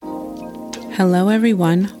Hello,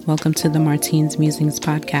 everyone. Welcome to the Martine's Musings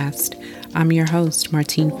podcast. I'm your host,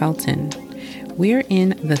 Martine Felton. We're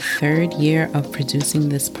in the third year of producing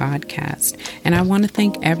this podcast, and I want to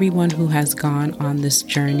thank everyone who has gone on this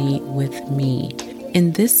journey with me.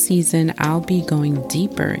 In this season, I'll be going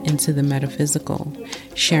deeper into the metaphysical,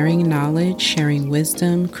 sharing knowledge, sharing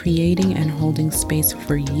wisdom, creating and holding space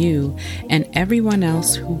for you and everyone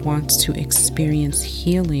else who wants to experience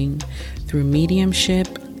healing through mediumship,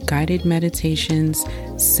 guided meditations,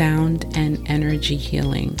 sound and energy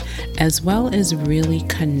healing, as well as really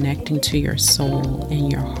connecting to your soul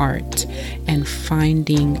and your heart and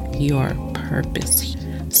finding your purpose.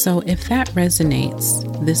 So if that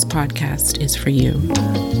resonates, this podcast is for you.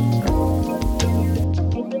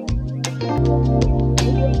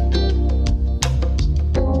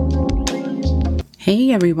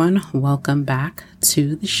 Hey everyone, welcome back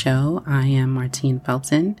to the show. I am Martine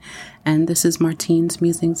Felton, and this is Martine's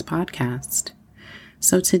Musings podcast.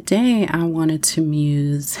 So today I wanted to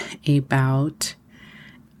muse about,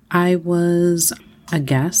 I was a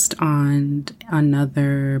guest on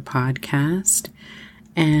another podcast,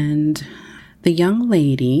 and the young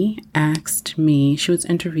lady asked me, she was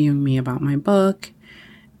interviewing me about my book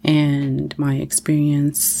and my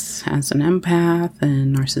experience as an empath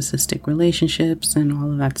and narcissistic relationships and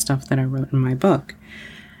all of that stuff that I wrote in my book.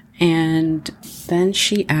 And then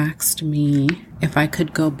she asked me if I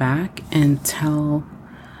could go back and tell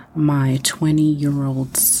my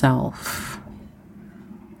 20-year-old self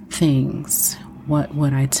things. What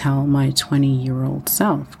would I tell my 20-year-old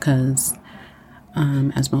self? Because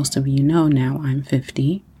as most of you know now, I'm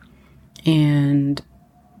 50. And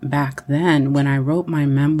back then, when I wrote my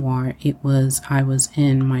memoir, I was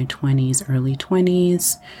in my 20s, early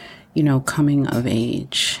 20s, coming of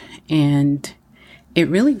age. And it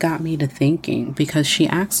really got me to thinking, because she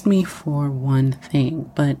asked me for one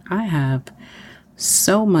thing, but I have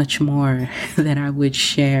so much more that I would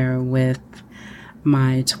share with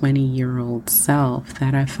my 20-year-old self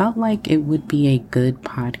that I felt like it would be a good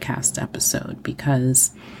podcast episode,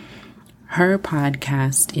 because her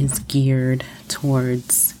podcast is geared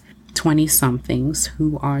towards 20-somethings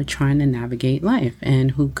who are trying to navigate life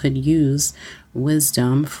and who could use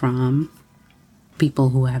wisdom from people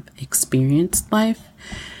who have experienced life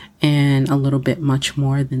and a little bit much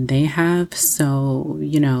more than they have. So,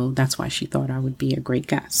 that's why she thought I would be a great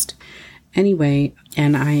guest. Anyway,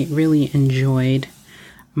 and I really enjoyed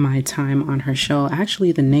my time on her show.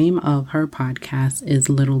 Actually, the name of her podcast is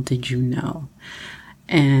Little Did You Know.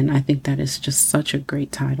 And I think that is just such a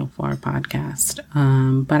great title for a podcast.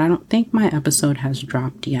 But I don't think my episode has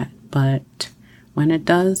dropped yet. But when it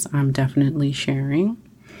does, I'm definitely sharing.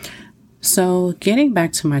 So getting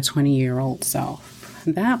back to my 20-year-old self,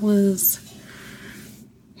 that was,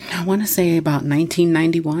 I want to say about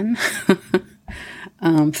 1991.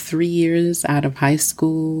 3 years out of high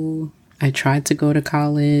school, I tried to go to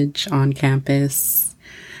college on campus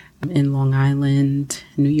in Long Island,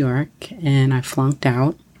 New York, and I flunked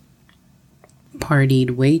out,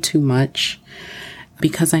 partied way too much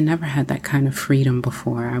because I never had that kind of freedom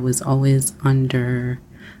before. I was always under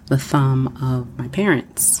the thumb of my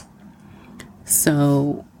parents.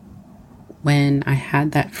 So when I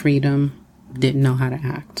had that freedom, didn't know how to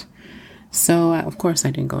act. So, of course,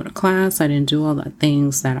 I didn't go to class. I didn't do all the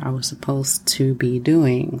things that I was supposed to be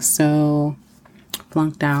doing. So,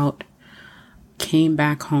 flunked out, came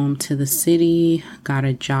back home to the city, got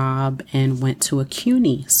a job, and went to a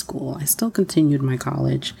CUNY school. I still continued my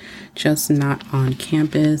college, just not on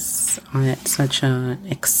campus at such an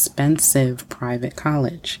expensive private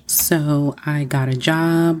college. So, I got a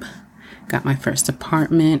job, got my first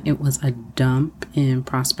apartment. It was a dump in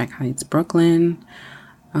Prospect Heights, Brooklyn.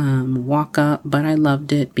 Walk up, but I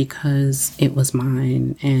loved it because it was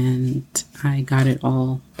mine and I got it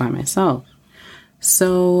all by myself.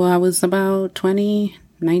 So I was about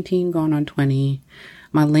 19 going on 20.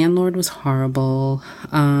 My landlord was horrible.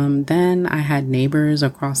 Then I had neighbors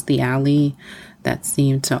across the alley that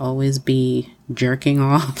seemed to always be jerking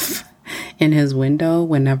off in his window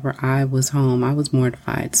whenever I was home. I was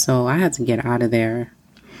mortified, so I had to get out of there.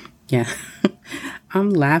 Yeah,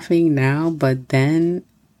 I'm laughing now, but then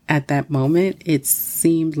at that moment, it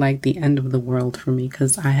seemed like the end of the world for me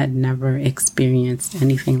because I had never experienced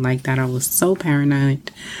anything like that. I was so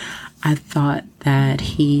paranoid. I thought that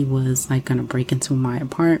he was like going to break into my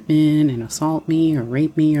apartment and assault me or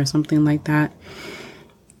rape me or something like that.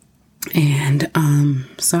 And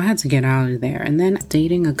so I had to get out of there. And then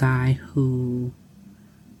dating a guy who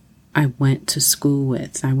I went to school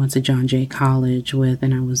with. I went to John Jay College with,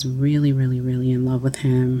 and I was really, really, really in love with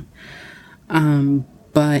him.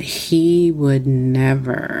 But he would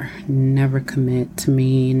never commit to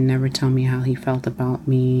me, never tell me how he felt about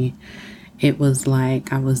me. It was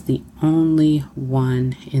like I was the only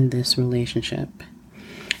one in this relationship,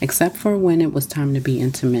 except for when it was time to be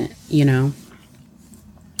intimate,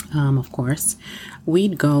 Of course,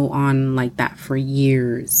 we'd go on like that for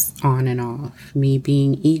years, on and off. Me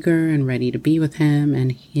being eager and ready to be with him,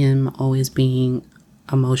 and him always being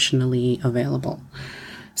emotionally available.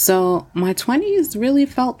 So my 20s really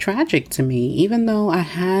felt tragic to me, even though I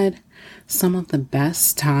had some of the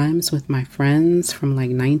best times with my friends from like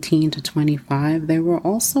 19 to 25. They were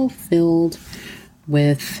also filled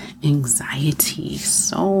with anxiety,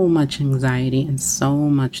 so much anxiety and so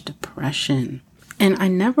much depression. And I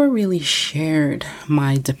never really shared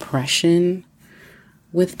my depression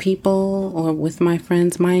with people or with my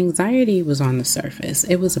friends. My anxiety was on the surface.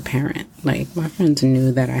 It was apparent. Like, my friends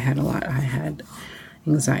knew that I had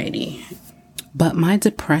anxiety. But my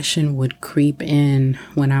depression would creep in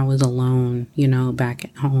when I was alone, back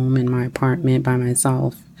at home in my apartment by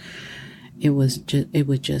myself. It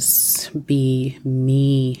would just be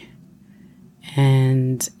me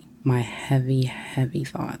and my heavy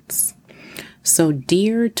thoughts. So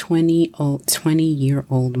dear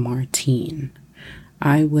 20-year-old Martine,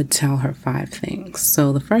 I would tell her 5 things.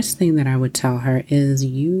 So the first thing that I would tell her is,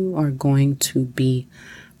 you are going to be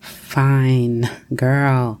fine,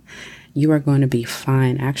 girl. You are going to be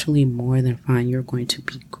fine. Actually, more than fine. You're going to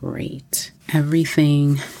be great.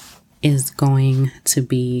 Everything is going to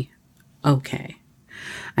be okay.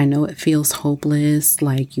 I know it feels hopeless,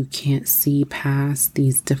 like you can't see past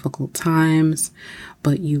these difficult times,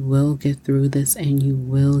 but you will get through this, and you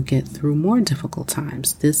will get through more difficult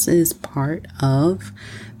times. This is part of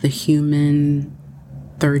the human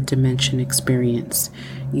third dimension experience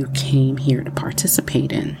you came here to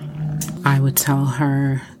participate in. I would tell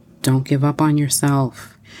her, don't give up on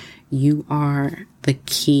yourself. You are the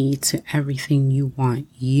key to everything you want.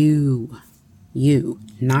 You,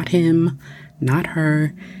 not him, not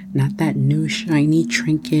her, not that new shiny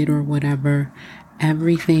trinket or whatever.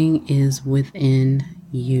 Everything is within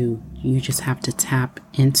you. You just have to tap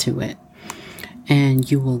into it, and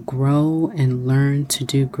you will grow and learn to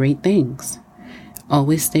do great things.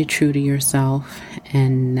 Always stay true to yourself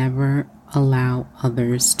and never allow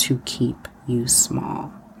others to keep you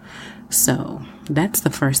small. So that's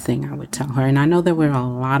the first thing I would tell her. And I know there were a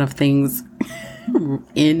lot of things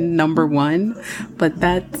in number 1, but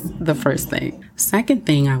that's the first thing. Second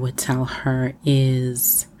thing I would tell her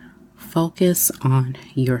is focus on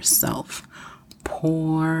yourself.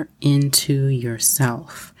 Pour into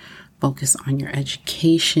yourself. Focus on your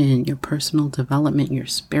education, your personal development, your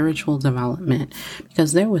spiritual development.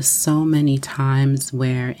 Because there was so many times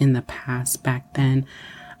where in the past back then,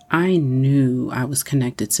 I knew I was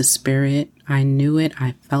connected to spirit. I knew it.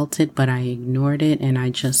 I felt it, but I ignored it, and I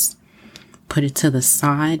just put it to the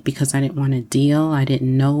side because I didn't want to deal. I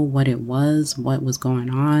didn't know what it was, what was going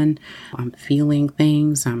on. I'm feeling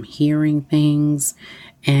things. I'm hearing things.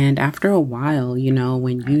 And after a while,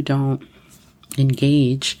 when you don't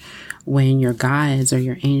engage, when your guides or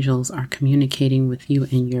your angels are communicating with you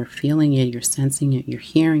and you're feeling it, you're sensing it, you're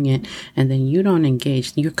hearing it, and then you don't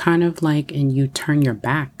engage, you're kind of like, and you turn your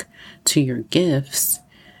back to your gifts,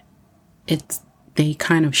 they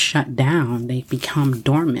kind of shut down, they become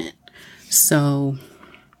dormant. So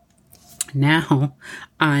now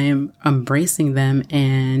I'm embracing them,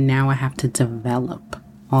 and now I have to develop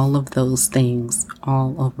all of those things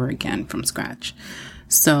all over again from scratch.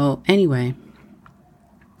 So anyway,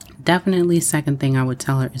 definitely second thing I would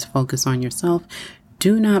tell her is focus on yourself.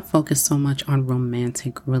 Do not focus so much on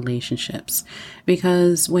romantic relationships,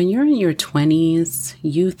 because when you're in your 20s,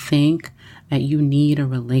 you think that you need a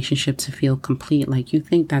relationship to feel complete. Like, you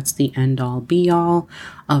think that's the end all be all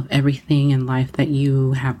of everything in life that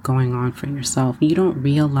you have going on for yourself. You don't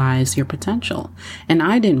realize your potential. And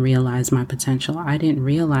I didn't realize my potential. I didn't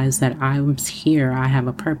realize that I was here. I have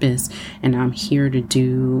a purpose, and I'm here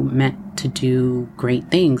meant to do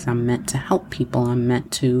great things. I'm meant to help people. I'm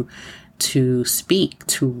meant to speak,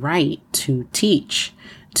 to write, to teach,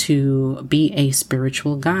 to be a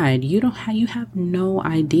spiritual guide. You have no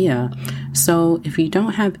idea. So if you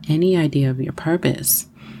don't have any idea of your purpose,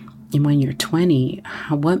 and when you're 20,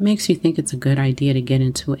 what makes you think it's a good idea to get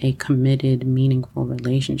into a committed, meaningful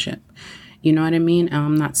relationship? You know what I mean?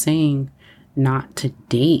 I'm not saying not to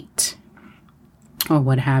date or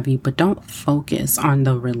what have you, but don't focus on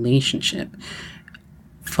the relationship.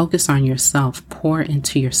 Focus on yourself, pour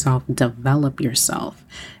into yourself, develop yourself,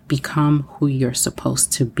 become who you're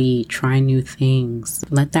supposed to be, try new things.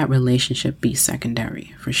 Let that relationship be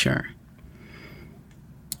secondary, for sure.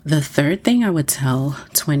 The third thing I would tell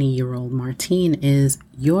 20-year-old Martine is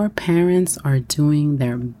your parents are doing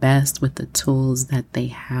their best with the tools that they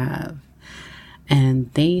have.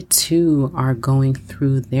 And they too are going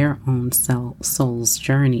through their own soul's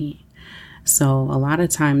journey. So a lot of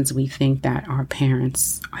times we think that our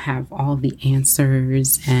parents have all the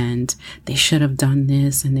answers and they should have done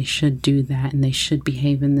this and they should do that and they should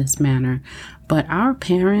behave in this manner. But our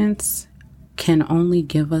parents can only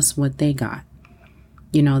give us what they got.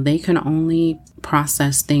 You know, they can only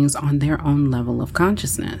process things on their own level of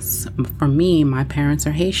consciousness. For me, my parents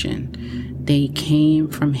are Haitian. They came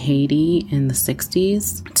from Haiti in the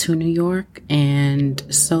 60s to New York. And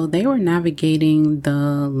so they were navigating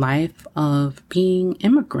the life of being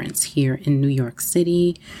immigrants here in New York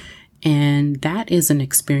City. And that is an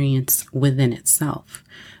experience within itself.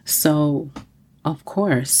 So, of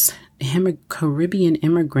course, Caribbean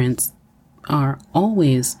immigrants are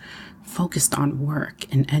always focused on work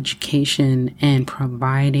and education and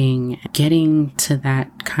providing, getting to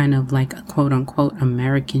that kind of like a quote unquote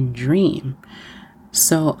American dream.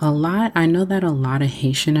 So I know that a lot of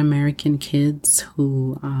Haitian American kids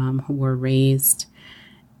who were raised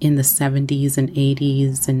in the 70s and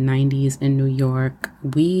 80s and 90s in New York,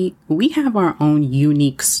 we have our own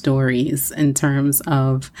unique stories in terms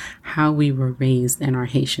of how we were raised and our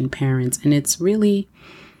Haitian parents. And it's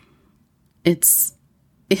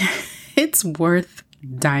worth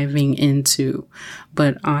diving into,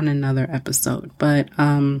 but on another episode. But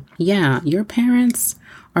yeah, your parents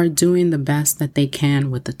are doing the best that they can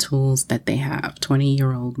with the tools that they have.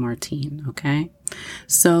 20-year-old Martine, okay?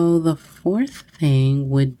 So the fourth thing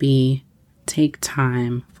would be take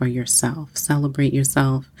time for yourself. Celebrate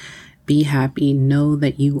yourself. Be happy. Know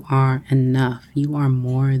that you are enough. You are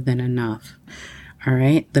more than enough. All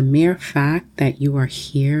right. The mere fact that you are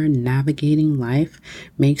here navigating life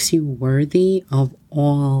makes you worthy of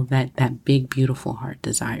all that big, beautiful heart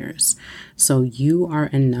desires. So you are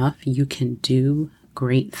enough. You can do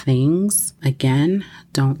great things. Again,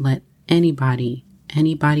 don't let anybody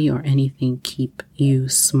or anything keep you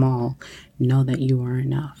small. Know that you are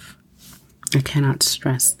enough. I cannot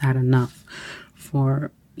stress that enough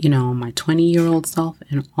for my 20-year-old self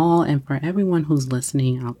and for everyone who's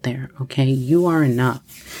listening out there. Okay. You are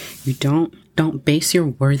enough. You don't base your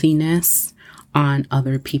worthiness on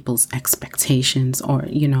other people's expectations or,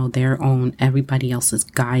 their own, everybody else's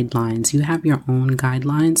guidelines. You have your own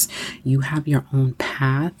guidelines. You have your own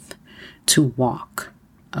path to walk.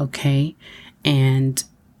 Okay. And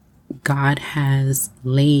God has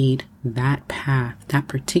laid that path, that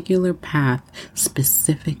particular path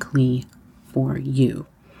specifically for you.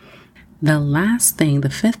 The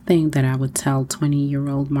fifth thing that I would tell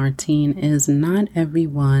 20-year-old Martine is not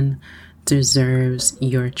everyone deserves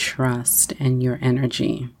your trust and your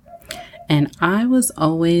energy. And I was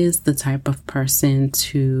always the type of person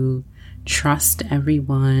to trust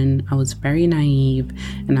everyone. I was very naive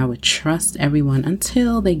and I would trust everyone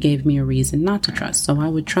until they gave me a reason not to trust. So I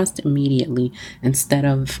would trust immediately instead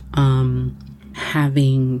of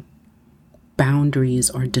having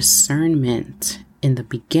boundaries or discernment. In the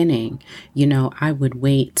beginning, I would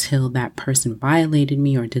wait till that person violated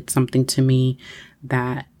me or did something to me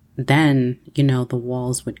that then, the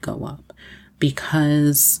walls would go up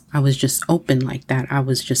because I was just open like that. I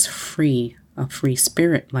was just free, a free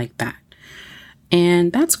spirit like that.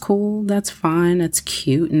 And that's cool. That's fine. That's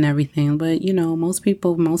cute and everything. But,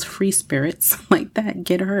 most free spirits like that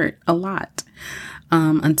get hurt a lot.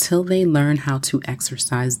 Until they learn how to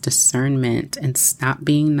exercise discernment and stop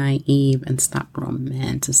being naive and stop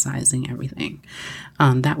romanticizing everything.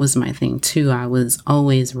 That was my thing too. I was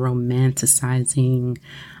always romanticizing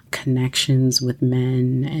connections with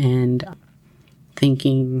men and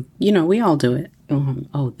thinking, we all do it.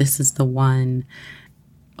 This is the one.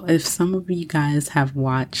 If some of you guys have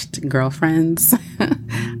watched Girlfriends,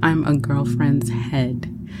 I'm a girlfriend's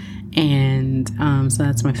head. And so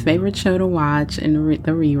that's my favorite show to watch in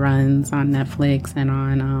the reruns on Netflix and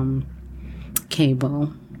on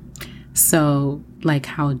cable. So like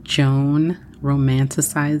how Joan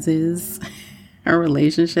romanticizes her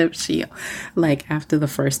relationship. She, like, after the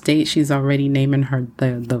first date, she's already naming her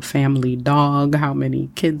the family dog, how many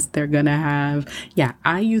kids they're gonna have. Yeah,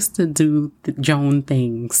 I used to do the Joan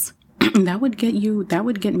things. That would get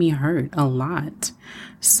me hurt a lot.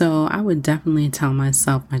 So I would definitely tell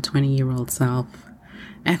myself, my 20-year-old self,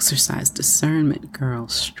 exercise discernment, girl,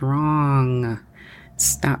 strong.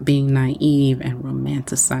 Stop being naive and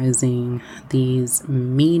romanticizing these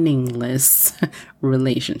meaningless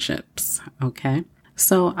relationships. Okay.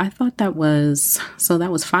 So I thought that was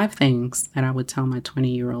 5 things that I would tell my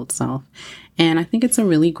 20-year-old self. And I think it's a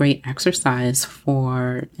really great exercise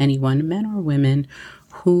for anyone, men or women,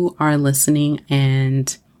 who are listening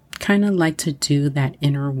and kind of like to do that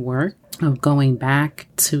inner work of going back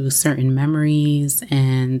to certain memories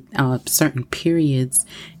and certain periods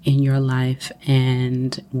in your life.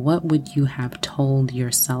 And what would you have told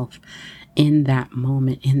yourself in that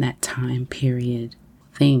moment, in that time period?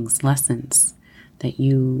 Things, lessons that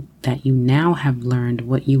you now have learned,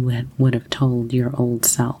 what you would have told your old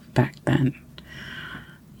self back then.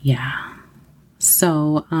 Yeah.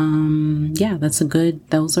 So,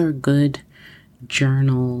 those are good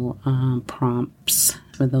journal prompts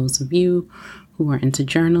for those of you who are into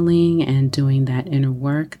journaling and doing that inner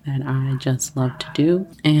work that I just love to do.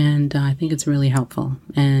 And I think it's really helpful.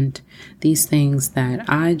 And these things that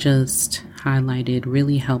I just highlighted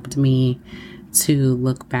really helped me to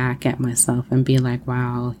look back at myself and be like,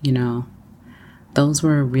 wow, those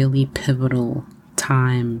were really pivotal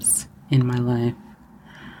times in my life.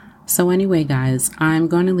 So anyway, guys, I'm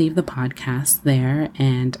going to leave the podcast there,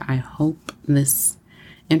 and I hope this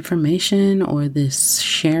information or this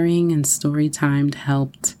sharing and story time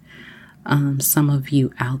helped some of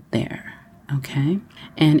you out there. Okay.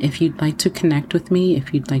 And if you'd like to connect with me,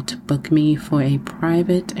 if you'd like to book me for a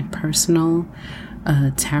private and personal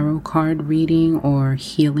tarot card reading or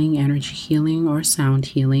healing, energy healing or sound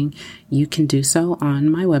healing, you can do so on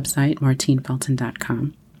my website,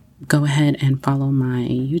 martinefelton.com. Go ahead and follow my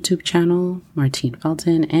YouTube channel, Martine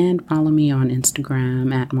Felton, and follow me on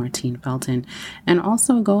Instagram at Martine Felton. And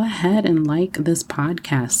also go ahead and like this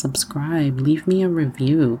podcast, subscribe, leave me a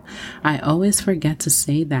review. I always forget to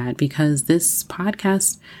say that because this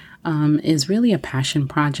podcast is really a passion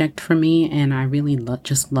project for me, and I really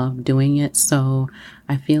just love doing it. So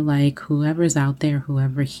I feel like whoever's out there,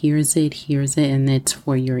 whoever hears it, and it's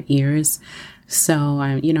for your ears. So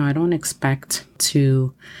I don't expect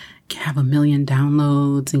to have 1 million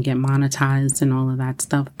downloads and get monetized and all of that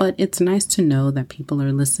stuff, but it's nice to know that people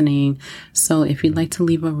are listening. So if you'd like to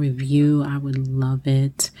leave a review, I would love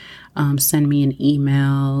it. Send me an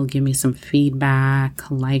email, give me some feedback,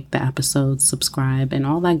 like the episode, subscribe, and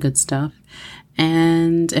all that good stuff.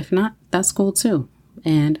 And if not, that's cool too.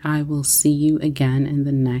 And I will see you again in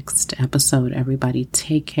the next episode. Everybody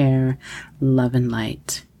take care, love and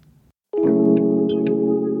light.